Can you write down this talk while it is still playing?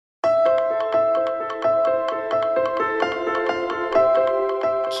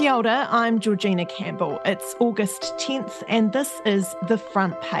Kia ora, I'm Georgina Campbell. It's August 10th and this is The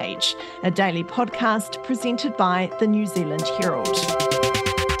Front Page, a daily podcast presented by the New Zealand Herald.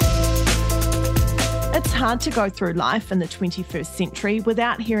 It's hard to go through life in the 21st century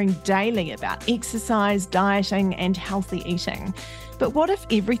without hearing daily about exercise, dieting and healthy eating. But what if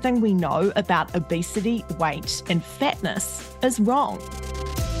everything we know about obesity, weight and fatness is wrong?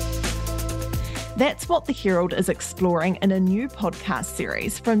 That's what the Herald is exploring in a new podcast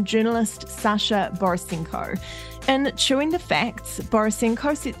series from journalist Sasha Borisenko. In Chewing the Facts,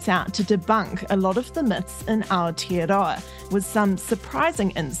 Borisenko sets out to debunk a lot of the myths in Aotearoa with some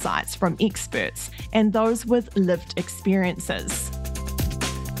surprising insights from experts and those with lived experiences.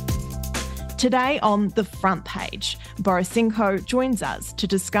 Today on The Front Page, Borisenko joins us to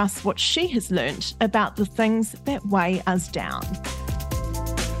discuss what she has learnt about the things that weigh us down.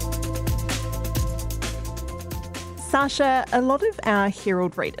 Sasha, a lot of our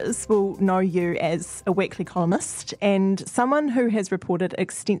Herald readers will know you as a weekly columnist and someone who has reported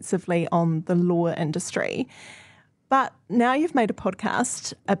extensively on the law industry. But now you've made a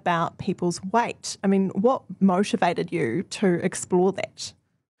podcast about people's weight. I mean, what motivated you to explore that?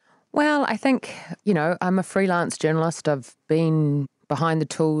 Well, I think, I'm a freelance journalist. I've been behind the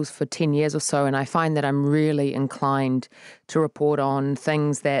tools for 10 years or so, and I find that I'm really inclined to report on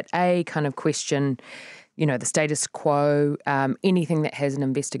things that, kind of question the status quo, anything that has an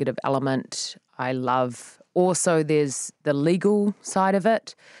investigative element, I love. Also, there's the legal side of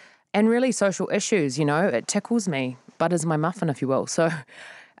it and really social issues, it tickles me, butters my muffin, if you will. So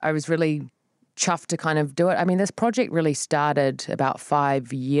I was really chuffed to kind of do it. I mean, this project really started about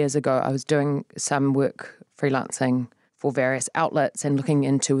 5 years ago. I was doing some work freelancing for various outlets and looking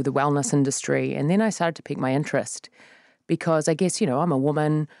into the wellness industry. And then I started to pique my interest because I guess, I'm a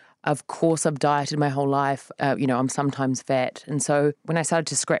woman. Of course, I've dieted my whole life. I'm sometimes fat. And so when I started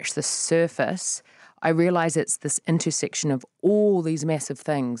to scratch the surface, I realized it's this intersection of all these massive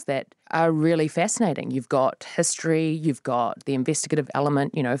things that are really fascinating. You've got history, you've got the investigative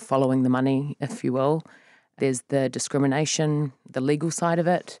element, following the money, if you will. There's the discrimination, the legal side of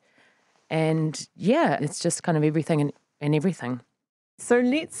it. And it's just kind of everything and everything. So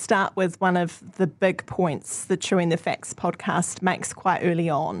let's start with one of the big points the Chewing the Facts podcast makes quite early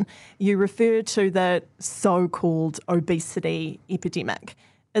on. You refer to the so-called obesity epidemic.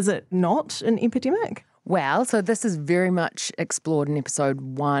 Is it not an epidemic? Well, so this is very much explored in episode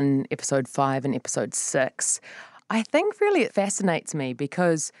 1, episode 5 and episode 6. I think really it fascinates me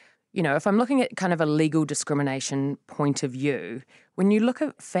because, if I'm looking at kind of a legal discrimination point of view, when you look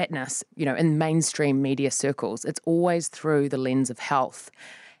at fatness, in mainstream media circles, it's always through the lens of health.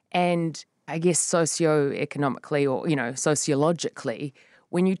 And I guess socioeconomically or, sociologically,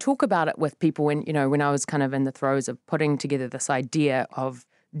 when you talk about it with people, when I was kind of in the throes of putting together this idea of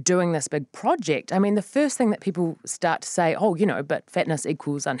doing this big project, I mean, the first thing that people start to say, but fatness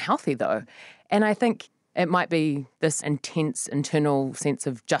equals unhealthy though. And I think it might be this intense internal sense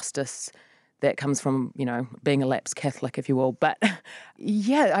of justice that comes from, being a lapsed Catholic, if you will. But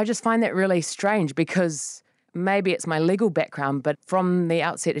I just find that really strange because maybe it's my legal background, but from the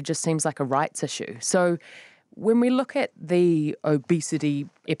outset, it just seems like a rights issue. So when we look at the obesity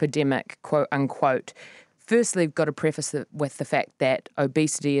epidemic, quote unquote, firstly, we've got to preface it with the fact that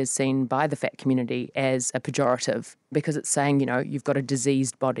obesity is seen by the fat community as a pejorative because it's saying, you've got a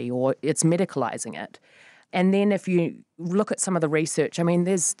diseased body or it's medicalising it. And then if you look at some of the research, I mean,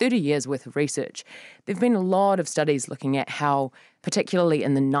 there's 30 years worth of research. There have been a lot of studies looking at how, particularly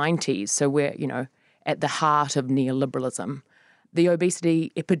in the 90s, so we're, at the heart of neoliberalism, the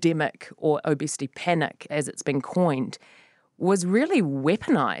obesity epidemic or obesity panic, as it's been coined, was really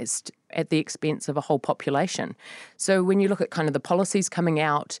weaponized at the expense of a whole population. So when you look at kind of the policies coming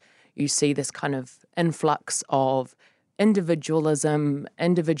out, you see this kind of influx of individualism,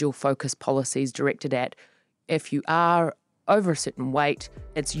 individual-focused policies directed at if you are over a certain weight,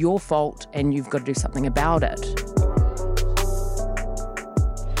 it's your fault and you've got to do something about it.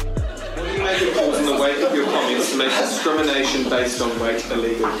 Will you make a pause in the wake of your comments to make discrimination based on weight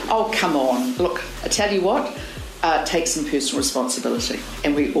illegal? Oh, come on. Look, I tell you what, take some personal responsibility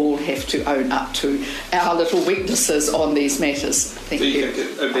and we all have to own up to our little weaknesses on these matters. Thank you. Do you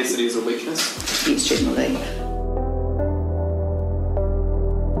think that obesity is a weakness? Yes, generally.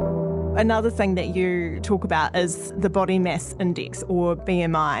 Another thing that you talk about is the body mass index, or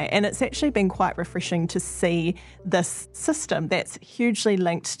BMI, and it's actually been quite refreshing to see this system that's hugely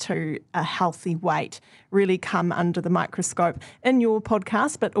linked to a healthy weight really come under the microscope in your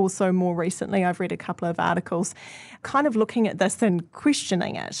podcast, but also more recently I've read a couple of articles kind of looking at this and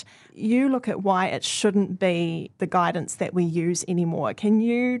questioning it. You look at why it shouldn't be the guidance that we use anymore. Can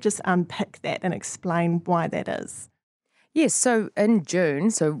you just unpick that and explain why that is? Yes, so in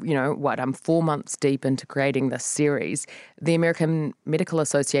June, I'm 4 months deep into creating this series, the American Medical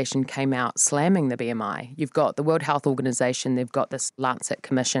Association came out slamming the BMI. You've got the World Health Organization, they've got this Lancet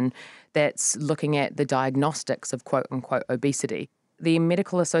Commission that's looking at the diagnostics of quote-unquote obesity. The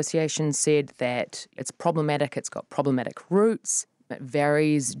Medical Association said that it's problematic, it's got problematic roots, it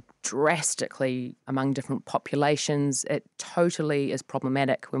varies drastically among different populations, it totally is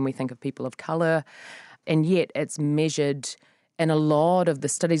problematic when we think of people of colour. And yet it's measured in a lot of the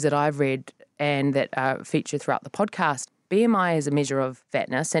studies that I've read and that feature throughout the podcast. BMI is a measure of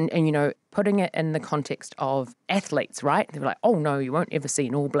fatness and putting it in the context of athletes, right? They're like, oh no, you won't ever see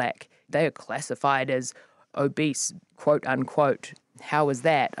an all black. They are classified as obese, quote unquote. How is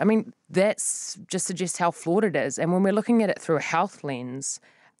that? I mean, that's just suggests how flawed it is. And when we're looking at it through a health lens,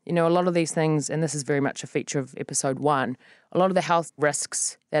 a lot of these things, and this is very much a feature of episode 1, a lot of the health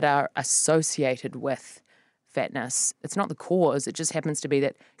risks that are associated with fatness, it's not the cause, it just happens to be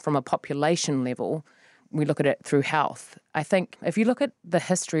that from a population level, we look at it through health. I think if you look at the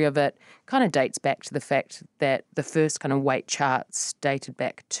history of it, kind of dates back to the fact that the first kind of weight charts dated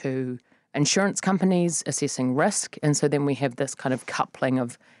back to insurance companies assessing risk, and so then we have this kind of coupling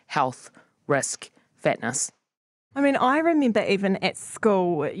of health, risk, fatness. I mean, I remember even at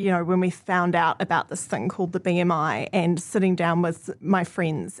school, when we found out about this thing called the BMI and sitting down with my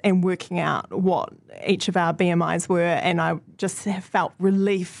friends and working out what each of our BMIs were, and I just felt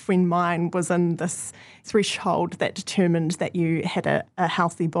relief when mine was in this threshold that determined that you had a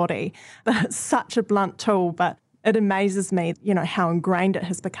healthy body. But it's such a blunt tool, but it amazes me, how ingrained it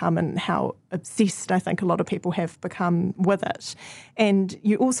has become and how obsessed I think a lot of people have become with it. And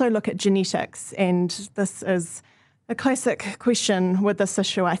you also look at genetics, and this is a classic question with this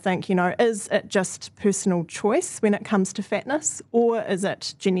issue, I think, is it just personal choice when it comes to fatness, or is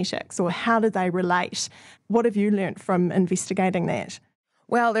it genetics, or how do they relate? What have you learnt from investigating that?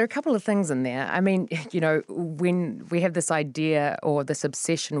 Well, there are a couple of things in there. I mean, when we have this idea or this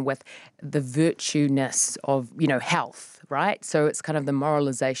obsession with the virtue-ness of, health, right? So it's kind of the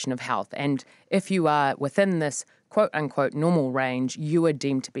moralization of health. And if you are within this quote-unquote normal range, you are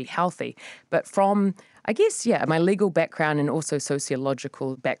deemed to be healthy. But from, my legal background and also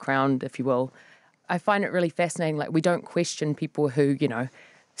sociological background, if you will, I find it really fascinating. Like, we don't question people who,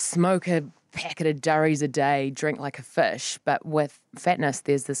 smoke a packet of durries a day, drink like a fish. But with fatness,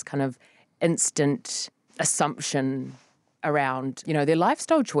 there's this kind of instant assumption around, their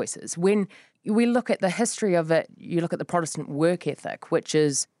lifestyle choices. When we look at the history of it, you look at the Protestant work ethic, which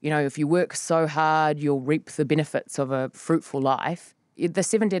is, if you work so hard, you'll reap the benefits of a fruitful life. The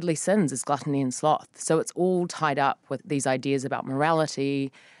 7 deadly sins is gluttony and sloth. So it's all tied up with these ideas about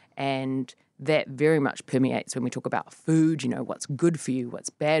morality, and that very much permeates when we talk about food, what's good for you, what's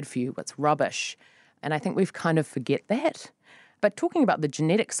bad for you, what's rubbish. And I think we've kind of forget that. But talking about the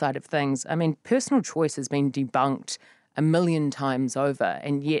genetic side of things, I mean, personal choice has been debunked 1 million times over,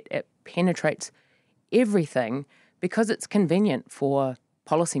 and yet it penetrates everything because it's convenient for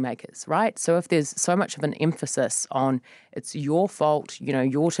policymakers, right? So if there's so much of an emphasis on it's your fault,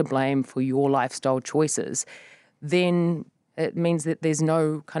 you're to blame for your lifestyle choices, then it means that there's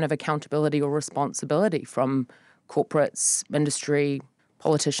no kind of accountability or responsibility from corporates, industry,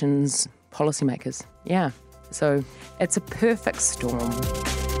 politicians, policymakers. Yeah. So it's a perfect storm.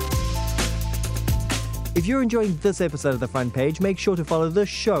 If you're enjoying this episode of The Front Page, make sure to follow the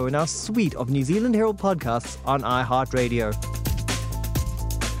show in our suite of New Zealand Herald podcasts on iHeartRadio.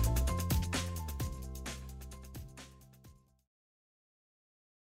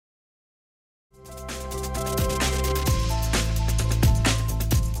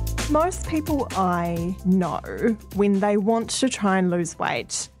 Most people I know, when they want to try and lose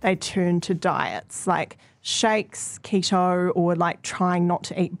weight, they turn to diets like shakes, keto, or like trying not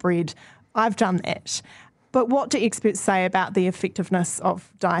to eat bread. I've done that. But what do experts say about the effectiveness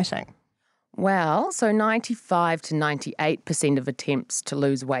of dieting? Well, so 95 to 98% of attempts to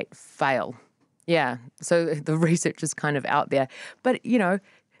lose weight fail. Yeah, so the research is kind of out there. But,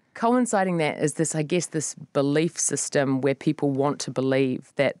 coinciding that is this, I guess, this belief system where people want to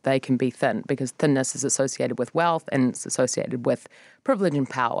believe that they can be thin because thinness is associated with wealth and it's associated with privilege and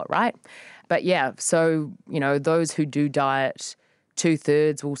power, right? But yeah, so, those who do diet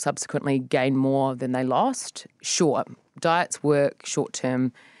 2/3 will subsequently gain more than they lost. Sure, diets work short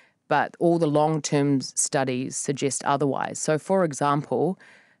term, but all the long-term studies suggest otherwise. So, for example,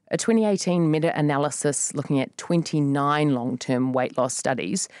 a 2018 meta-analysis looking at 29 long-term weight loss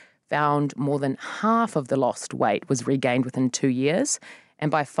studies found more than half of the lost weight was regained within 2 years,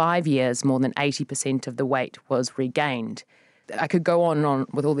 and by 5 years, more than 80% of the weight was regained. I could go on and on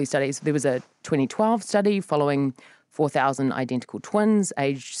with all these studies. There was a 2012 study following 4,000 identical twins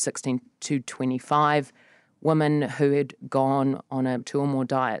aged 16 to 25. Women who had gone on 2 or more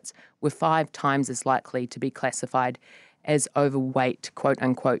diets were 5 times as likely to be classified as overweight, quote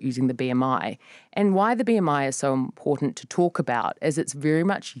unquote, using the BMI. And why the BMI is so important to talk about is it's very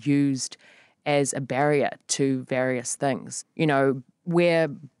much used as a barrier to various things. You know, where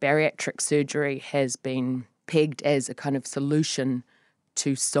bariatric surgery has been pegged as a kind of solution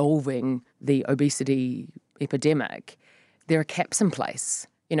to solving the obesity epidemic, there are caps in place.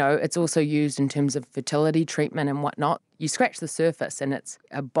 You know, it's also used in terms of fertility treatment and whatnot. You scratch the surface and it's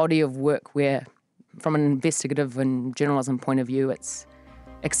a body of work where, from an investigative and journalism point of view, it's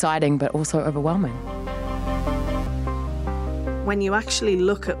exciting but also overwhelming. When you actually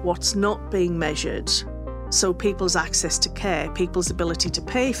look at what's not being measured, so people's access to care, people's ability to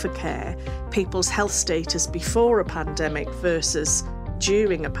pay for care, people's health status before a pandemic versus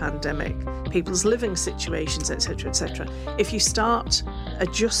during a pandemic, people's living situations, etc., etc. If you start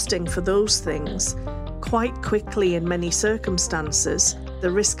adjusting for those things, quite quickly in many circumstances,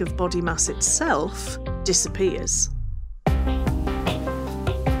 the risk of body mass itself disappears.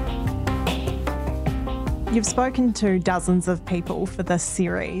 You've spoken to dozens of people for this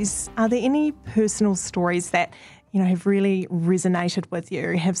series. Are there any personal stories that, have really resonated with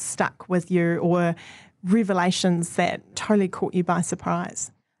you, have stuck with you, or revelations that totally caught you by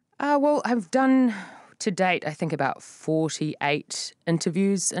surprise? Well, I've done to date, I think, about 48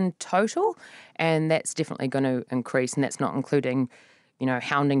 interviews in total, and that's definitely going to increase, and that's not including,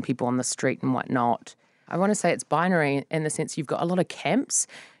 hounding people on the street and whatnot. I want to say it's binary in the sense you've got a lot of camps.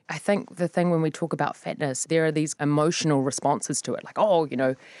 I think the thing when we talk about fatness, there are these emotional responses to it, like,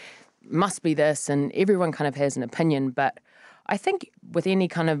 must be this, and everyone kind of has an opinion. But I think with any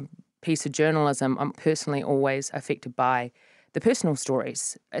kind of piece of journalism, I'm personally always affected by the personal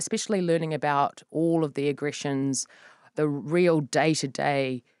stories, especially learning about all of the aggressions, the real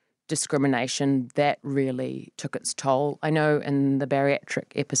day-to-day discrimination that really took its toll. I know in the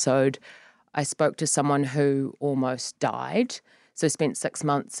bariatric episode, I spoke to someone who almost died, so spent 6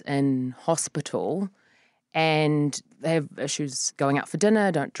 months in hospital, and they have issues going out for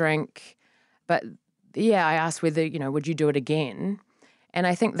dinner, don't drink. But yeah, I asked whether, would you do it again? And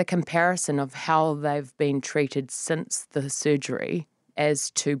I think the comparison of how they've been treated since the surgery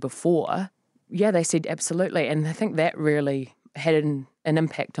as to before, yeah, they said absolutely. And I think that really had an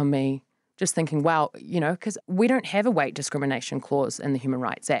impact on me, just thinking, wow, because we don't have a weight discrimination clause in the Human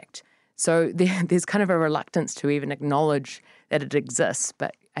Rights Act. So there's kind of a reluctance to even acknowledge that it exists.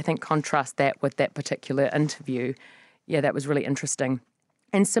 But I think contrast that with that particular interview, yeah, that was really interesting.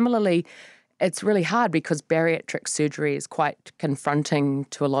 And similarly, it's really hard because bariatric surgery is quite confronting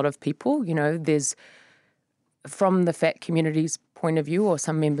to a lot of people. There's, from the fat community's point of view, or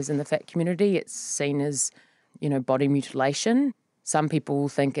some members in the fat community, it's seen as, body mutilation. Some people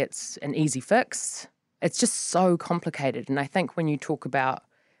think it's an easy fix. It's just so complicated. And I think when you talk about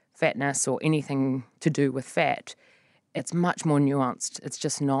fatness or anything to do with fat, it's much more nuanced. It's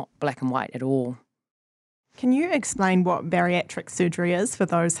just not black and white at all. Can you explain what bariatric surgery is for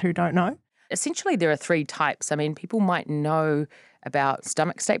those who don't know? Essentially, there are 3 types. I mean, people might know about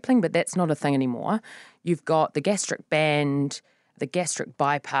stomach stapling, but that's not a thing anymore. You've got the gastric band, the gastric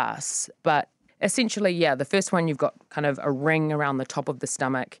bypass, but essentially, yeah, the first one, you've got kind of a ring around the top of the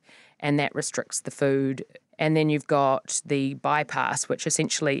stomach, and that restricts the food. And then you've got the bypass, which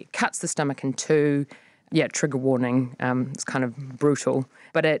essentially cuts the stomach in 2. Yeah, trigger warning. It's kind of brutal,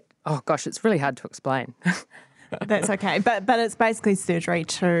 but it's really hard to explain. That's okay. But it's basically surgery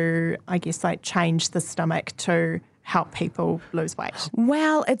to, I guess, change the stomach to help people lose weight.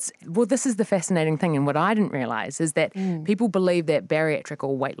 Well, this is the fascinating thing, and what I didn't realise is that people believe that bariatric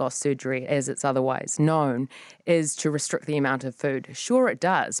or weight loss surgery, as it's otherwise known, is to restrict the amount of food. Sure, it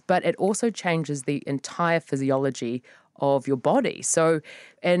does, but it also changes the entire physiology of your body. So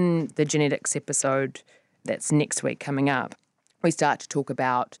in the genetics episode that's next week coming up, we start to talk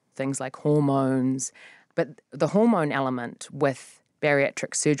about things like hormones, but the hormone element with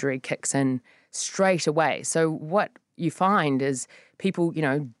bariatric surgery kicks in straight away. So what you find is people,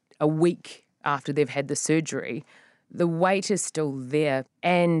 a week after they've had the surgery, the weight is still there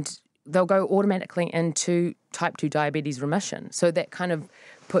and they'll go automatically into type 2 diabetes remission. So that kind of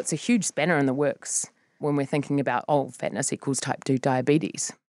puts a huge spanner in the works when we're thinking about, fatness equals type 2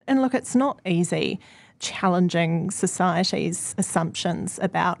 diabetes. And look, it's not easy challenging society's assumptions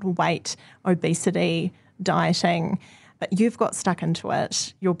about weight, obesity, dieting, but you've got stuck into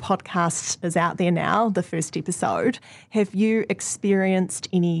it. Your podcast is out there now, the first episode. Have you experienced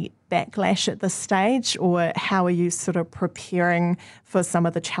any backlash at this stage, or how are you sort of preparing for some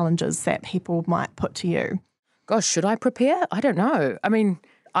of the challenges that people might put to you? Gosh, should I prepare? I don't know. I mean,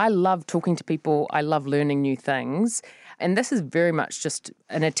 I love talking to people. I love learning new things. And this is very much just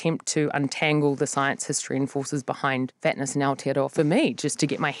an attempt to untangle the science, history and forces behind fatness and Aotearoa for me, just to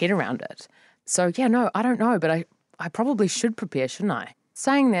get my head around it. So, yeah, no, I don't know, but I probably should prepare, shouldn't I?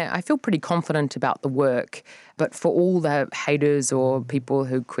 Saying that, I feel pretty confident about the work, but for all the haters or people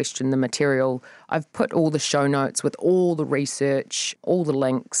who question the material, I've put all the show notes with all the research, all the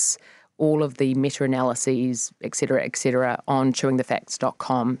links, all of the meta-analyses, et cetera, on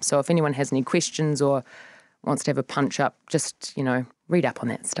chewingthefacts.com. So if anyone has any questions or wants to have a punch-up, just, read up on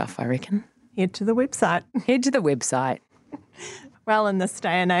that stuff, I reckon. Head to the website. Head to the website. Well, in this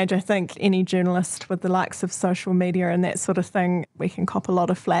day and age, I think any journalist with the likes of social media and that sort of thing, we can cop a lot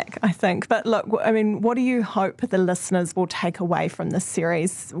of flack, I think. But look, I mean, what do you hope the listeners will take away from this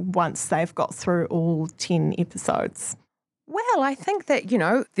series once they've got through all 10 episodes? Well, I think that,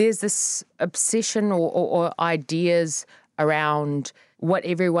 there's this obsession or ideas around what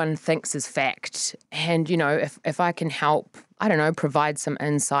everyone thinks is fact. And, if I can help, provide some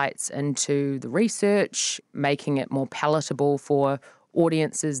insights into the research, making it more palatable for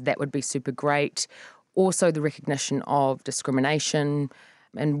audiences, that would be super great. Also, the recognition of discrimination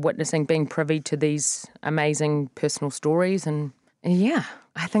and witnessing, being privy to these amazing personal stories. And yeah,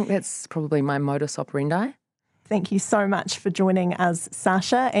 I think that's probably my modus operandi. Thank you so much for joining us,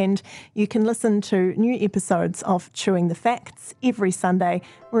 Sasha, and you can listen to new episodes of Chewing the Facts every Sunday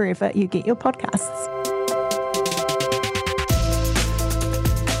wherever you get your podcasts.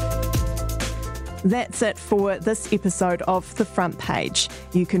 That's it for this episode of The Front Page.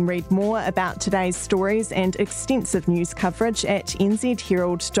 You can read more about today's stories and extensive news coverage at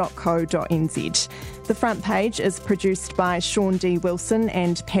nzherald.co.nz. The Front Page is produced by Sean D. Wilson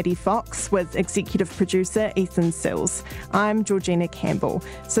and Paddy Fox, with executive producer Ethan Sills. I'm Georgina Campbell.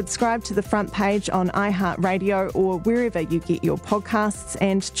 Subscribe to The Front Page on iHeartRadio or wherever you get your podcasts,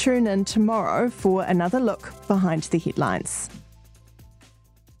 and tune in tomorrow for another look behind the headlines.